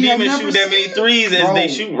 And then he didn't even shoot that many threes as they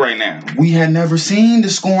shoot right now. We had never seen the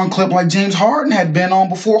scoring clip like James Harden had been on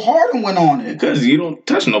before Harden went on it. Because you don't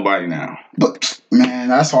touch nobody now. But man,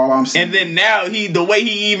 that's all I'm saying. And then now the way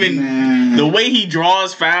he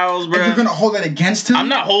draws fouls, bro. If you're gonna hold that against him, I'm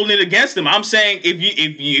not holding it against him. I'm saying if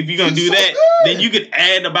you're gonna do that, then you could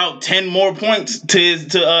add about 10 more points to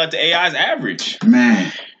AI's average.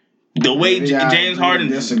 Man, the way James Harden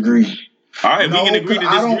disagree. All right, we can agree to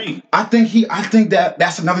disagree. I think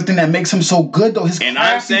that's another thing that makes him so good though. His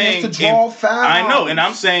craftiness to draw fouls. I know, and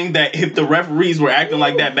I'm saying that if the referees were acting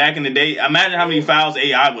like that back in the day, imagine how many fouls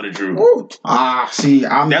AI would have drew. See,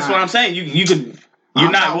 that's what I'm saying. You could. You're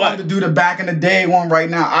I'm not what to do the back in the day one right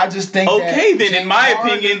now. I just think then in my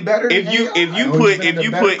opinion, if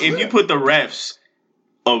you put the refs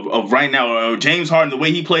of right now or James Harden the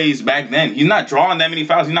way he plays back then, he's not drawing that many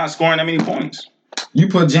fouls. He's not scoring that many points. You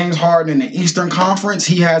put James Harden in the Eastern Conference,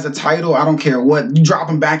 he has a title. I don't care what. You drop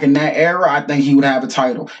him back in that era, I think he would have a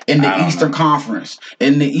title. In the Eastern Conference.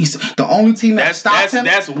 In the East. The only team that stopped him.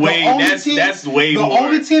 That's way more. The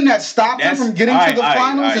only team that stopped him from getting to the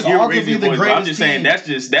finals is arguably the greatest I'm just saying that's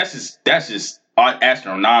just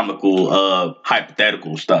astronomical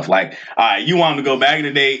hypothetical stuff. Like, all right, you want him to go back in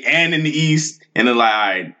the day and in the East. And then like, all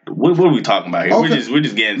right, what are we talking about here? Okay. We're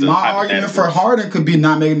just getting to my argument for Harden could be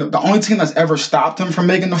not making the only team that's ever stopped him from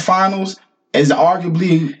making the finals is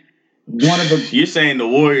arguably one of the. You're saying the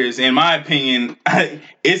Warriors? In my opinion,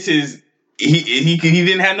 it's his. He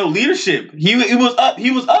didn't have no leadership. He was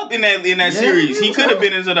up in that series. He could have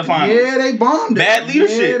been into the finals. Yeah, they bombed it. Bad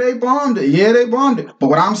leadership. Yeah, they bombed it. But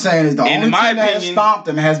what I'm saying is the only team that has stopped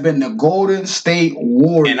them has been the Golden State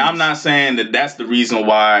Warriors. And I'm not saying that that's the reason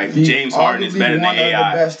why James Harden is better than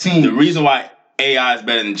AI. The reason why AI is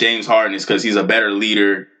better than James Harden is because he's a better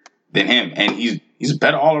leader than him, and he's a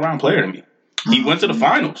better all around player than me. He went to the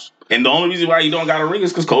finals, and the only reason why you don't got a ring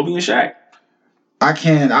is because Kobe and Shaq. I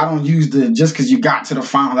don't use just because you got to the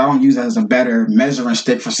finals, I don't use that as a better measuring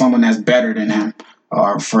stick for someone that's better than him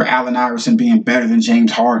or for Allen Iverson being better than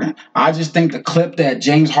James Harden. I just think the clip that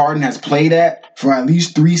James Harden has played at for at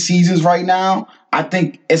least 3 seasons right now, I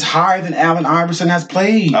think it's higher than Allen Iverson has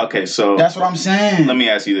played. Okay, so that's what I'm saying. Let me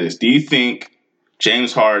ask you this. Do you think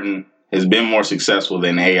James Harden has been more successful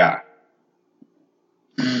than AI?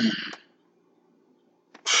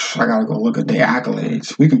 I gotta go look at their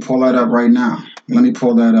accolades. We can pull that up right now. Let me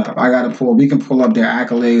pull that up. We can pull up their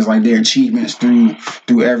accolades, like their achievements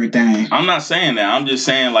through everything. I'm not saying that. I'm just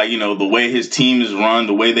saying, like, the way his team is run,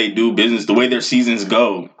 the way they do business, the way their seasons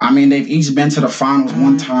go. I mean, they've each been to the finals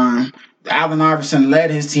one time. Allen Iverson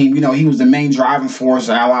led his team. He was the main driving force.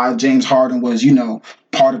 James Harden was,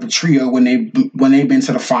 part of the trio when they've been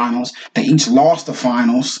to the finals. They each lost the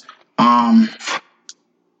finals. I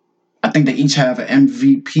think they each have an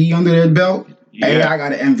MVP under their belt. Yeah. AI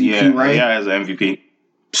got an MVP, right? Yeah, has an MVP.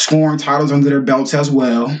 Scoring titles under their belts as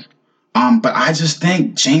well. But I just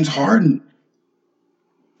think James Harden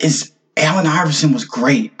Allen Iverson was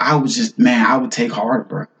great. I would take Harden,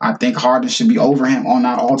 bro. I think Harden should be over him on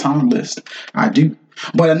that all-time list. I do.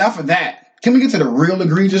 But enough of that. Can we get to the real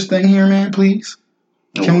egregious thing here, man, please?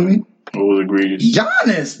 Can we? What was egregious?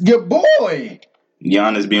 Giannis, your boy.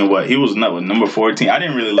 Giannis being what? He was number 14. I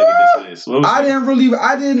didn't really look at this list.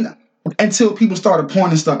 I didn't until people started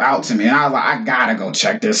pointing stuff out to me, and I was like, I gotta go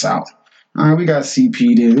check this out. All right, we got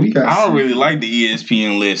CP there. I don't really like the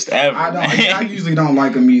ESPN list ever. I usually don't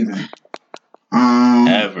like them either.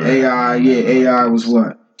 Ever. AI was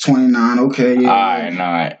what? 29. Okay, yeah. All right,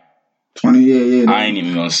 nah. 20. Yeah. I ain't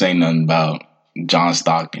even gonna say nothing about John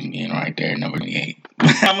Stockton being right there, number 28.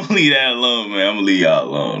 I'm gonna leave that alone, man. I'm gonna leave y'all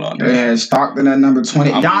alone on that. They had Stockton at number 20.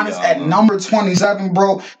 Giannis at number 27,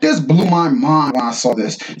 bro. This blew my mind when I saw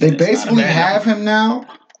this. They basically have him now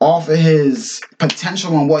off of his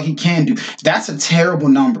potential and what he can do. That's a terrible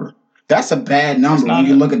number. That's a bad number when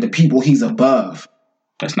you look at the people he's above.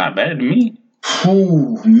 That's not bad to me.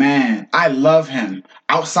 Oh, man. I love him.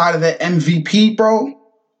 Outside of that MVP, bro,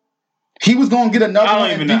 he was gonna get another. I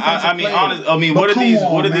don't even know. I mean, honestly,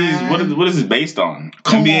 what is this based on?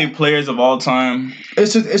 NBA players of all time.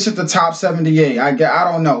 It's just the top 78. I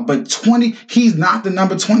don't know, but 20. He's not the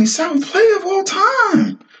number 27 player of all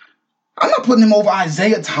time. I'm not putting him over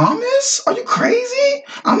Isaiah Thomas. Are you crazy?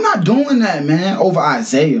 I'm not doing that, man. Over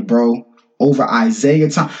Isaiah, bro. Over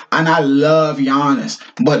Isaiah Thomas. And I love Giannis,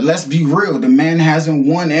 but let's be real. The man hasn't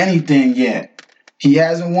won anything yet. He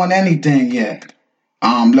hasn't won anything yet.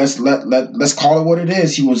 Let's call it what it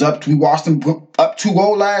is. He was we watched him up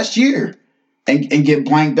 2-0 last year and get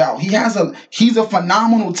blanked out. He's a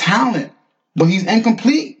phenomenal talent, but he's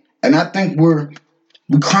incomplete. And I think we're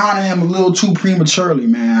crowning him a little too prematurely,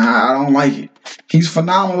 man. I don't like it. He's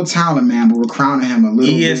phenomenal talent, man, but we're crowning him a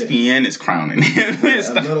little bit. ESPN is crowning him.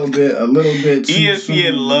 a little bit too ESPN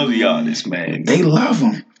soon. love Giannis, man. They love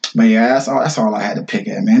him. But yeah, that's all I had to pick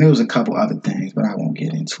at, man. There was a couple other things, but I won't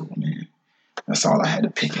get into it, man. That's all I had to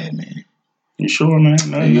pick at, man. You sure, man?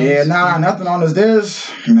 Nothing on this.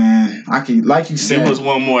 There's, man, I could, like you said. There was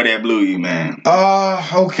one more that blew you, man.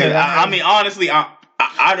 Okay. I mean, honestly, I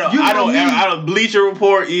don't Bleacher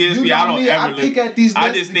Report, ESPN. I don't ever pick at these lists.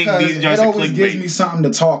 I just think these it just always gives me something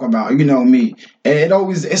to talk about. You know me. There's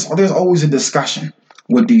always a discussion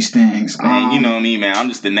with these things. Man, you know me, man. I'm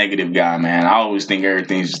just the negative guy, man. I always think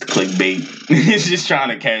everything's just clickbait. It's just trying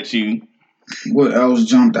to catch you. What else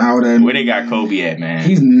jumped out at me? Where they got Kobe at, man?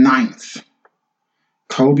 He's 9th.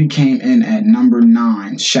 Kobe came in at number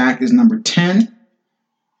 9. Shaq is number 10.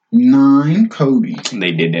 9, Kobe.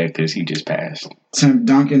 They did that because he just passed. Tim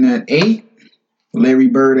Duncan at 8. Larry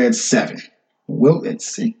Bird at 7. Wilt at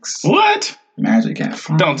 6. What? Magic at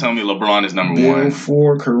 5. Don't tell me LeBron is number Bill 1.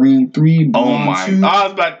 4. Kareem 3. Bron 2. I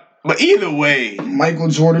was about, but either way. Michael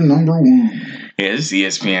Jordan number 1. Yeah, this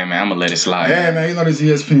is ESPN, man. I'm going to let it slide. Yeah, man. You know this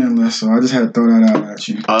ESPN list, so I just had to throw that out at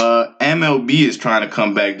you. MLB is trying to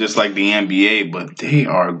come back just like the NBA, but they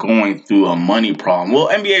are going through a money problem. Well,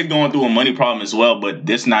 NBA is going through a money problem as well, but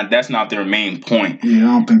that's not their main point. Yeah, I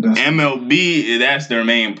don't think that's... MLB, that's their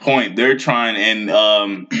main point. They're trying, and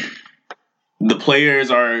the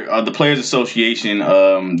Players Association,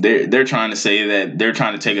 they're trying to say that they're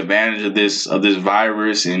trying to take advantage of this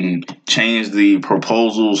virus and change the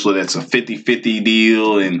proposal so that's a 50-50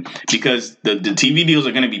 deal, and because the TV deals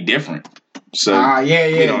are going to be different. So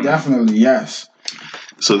definitely, yes.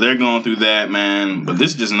 So they're going through that, man. But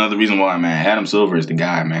this is just another reason why, man. Adam Silver is the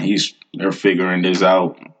guy, man. They're figuring this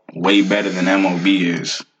out way better than MLB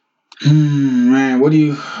is. Man, what do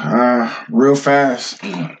you real fast?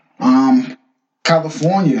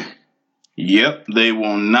 California. Yep, they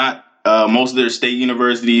will not. Most of their state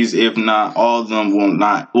universities, if not all of them, will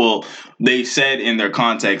not. Well, they said in their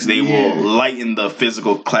context they will lighten the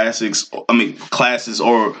physical classes,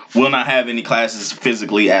 or will not have any classes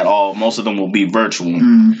physically at all. Most of them will be virtual.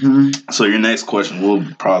 Mm-hmm. So your next question will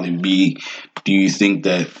probably be, do you think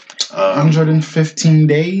that 115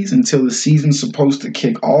 days until the season's supposed to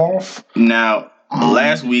kick off? Now,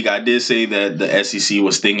 last week I did say that the SEC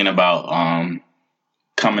was thinking about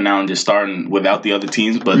coming out and just starting without the other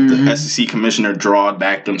teams, but the SEC commissioner drawed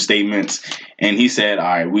back them statements, and he said, "All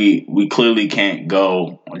right, we clearly can't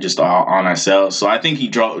go just on ourselves." So I think he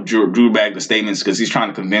drew back the statements because he's trying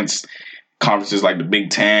to convince conferences like the Big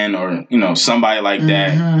Ten or somebody like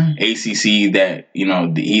that, ACC, that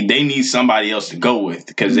they need somebody else to go with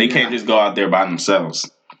because they can't just go out there by themselves,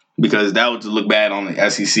 because that would look bad on the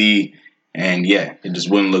SEC, and it just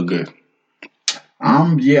wouldn't look good.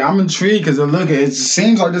 I'm intrigued because it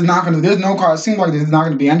seems like there's not going to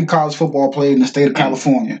be any college football played in the state of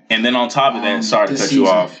California. And then on top of that, sorry to cut you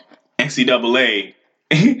off, NCAA,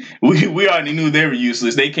 we already knew they were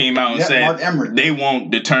useless. They came out and said they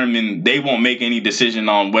won't make any decision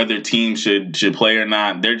on whether teams should play or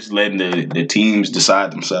not. They're just letting the teams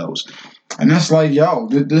decide themselves. And it's like,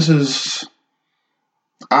 this is,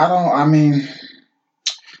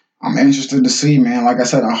 I'm interested to see, man. Like I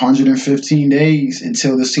said, 115 days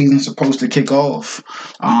until the season's supposed to kick off.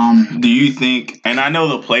 Do you think, and I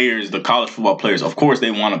know the college football players, of course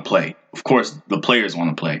they want to play. Of course the players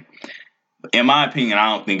want to play. In my opinion,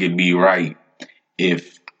 I don't think it'd be right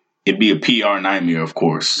if it'd be a PR nightmare, of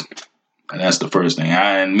course. And that's the first thing.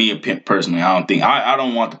 Personally, I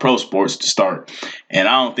don't want the pro sports to start. And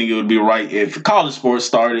I don't think it would be right if college sports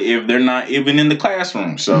started if they're not even in the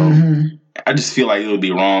classroom. So I just feel like it would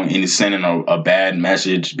be wrong and it's sending a bad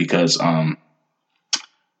message because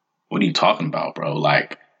what are you talking about, bro?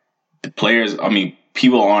 Like the players,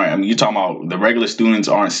 people aren't, you're talking about the regular students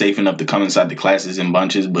aren't safe enough to come inside the classes in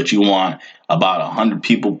bunches, but you want about 100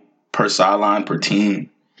 people per sideline per team.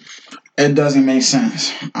 It doesn't make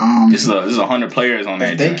sense. This is 100 players on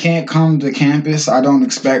that. If they can't come to campus, I don't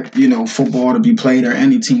expect, football to be played or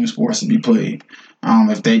any team sports to be played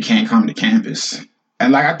if they can't come to campus.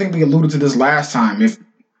 And I think we alluded to this last time, if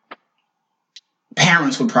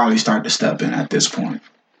parents would probably start to step in at this point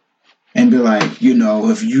and be like,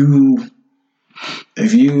 if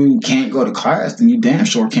you can't go to class, then you damn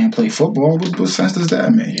sure can't play football. What sense does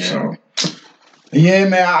that make? Yeah. So,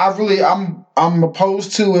 man, I'm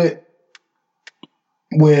opposed to it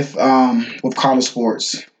with college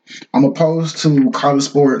sports. I'm opposed to college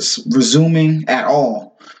sports resuming at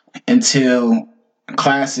all until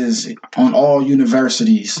classes on all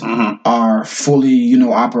universities are fully,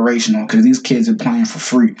 operational, because these kids are playing for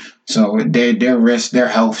free. So their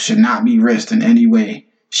health should not be risked in any way,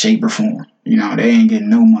 shape, or form. They ain't getting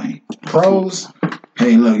no money. Pros,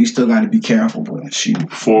 hey, look, you still got to be careful, but shoot.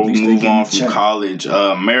 Before we move on from college,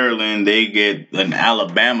 Maryland, they get an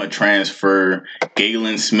Alabama transfer,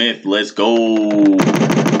 Galen Smith. Let's go.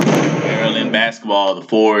 Maryland basketball, the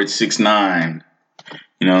forward, 6'9".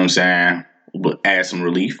 You know what I'm saying? We'll add some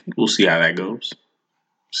relief. We'll see how that goes.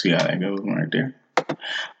 Right there.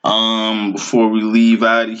 Before we leave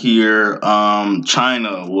out of here,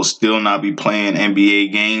 China will still not be playing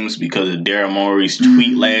NBA games because of Daryl Morey's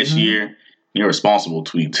tweet last year. Irresponsible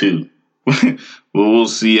tweet too. But we'll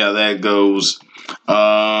see how that goes.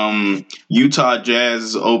 Utah Jazz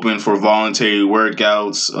is open for voluntary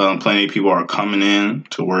workouts. Plenty of people are coming in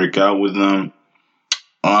to work out with them.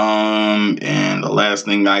 And the last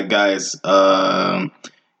thing I got is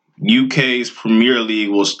UK's Premier League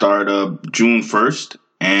will start up June 1st,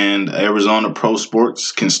 and Arizona Pro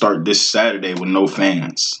Sports can start this Saturday with no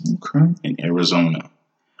fans in Arizona.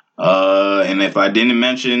 And if I didn't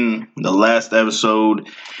mention the last episode,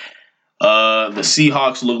 the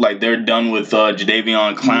Seahawks look like they're done with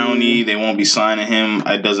Jadeveon Clowney. They won't be signing him.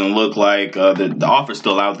 It doesn't look like the offer's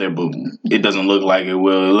still out there, but it doesn't look like it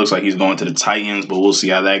will. It looks like he's going to the Titans, but we'll see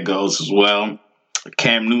how that goes as well.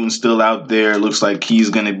 Cam Newton's still out there. Looks like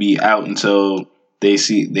he's going to be out until they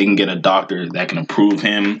can get a doctor that can approve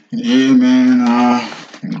him. Yeah, man.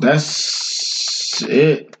 That's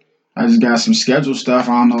it. I just got some schedule stuff.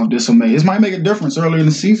 I don't know if this might make a difference early in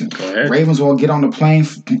the season. Ravens will get on the plane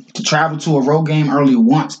to travel to a road game early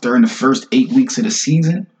once during the first 8 weeks of the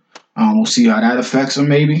season. We'll see how that affects them,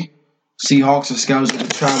 maybe. Seahawks are scheduled to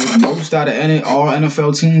travel the most out of all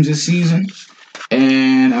NFL teams this season.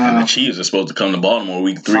 And the Chiefs are supposed to come to Baltimore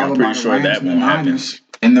week 3. I'm pretty sure that won't happen.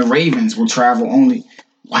 And the Ravens will travel only...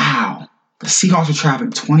 Wow. The Seahawks are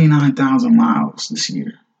traveling 29,000 miles this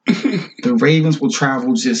year. The Ravens will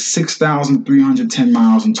travel just 6,310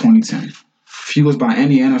 miles in 2010. Fewest by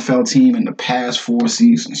any NFL team in the past 4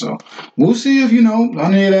 seasons. So we'll see if,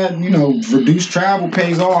 any of that, reduced travel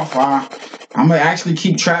pays off. I'm going to actually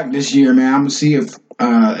keep track this year, man. I'm going to see if...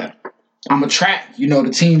 I'm going to track,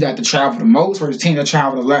 the teams that travel the most versus the teams that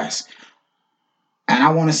travel the less. And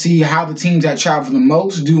I want to see how the teams that travel the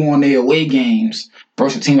most do on their away games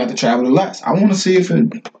versus the teams that travel the less. I want to see if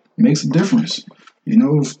it makes a difference.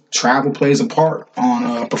 If travel plays a part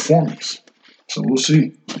on performance. So we'll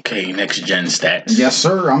see. Okay, next gen stats. Yes,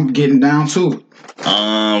 sir. I'm getting down to it.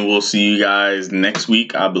 We'll see you guys next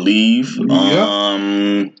week, I believe.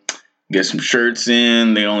 Yep. Get some shirts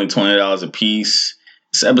in. They're only $20 a piece.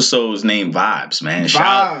 This episode is named Vibes, man.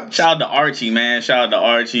 Shout out to Archie, man. Shout out to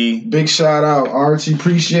Archie. Big shout out, Archie.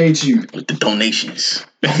 Appreciate you. With the donations.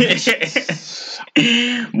 But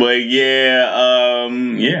yeah,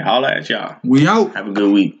 holla at y'all. We out. Have a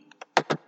good week.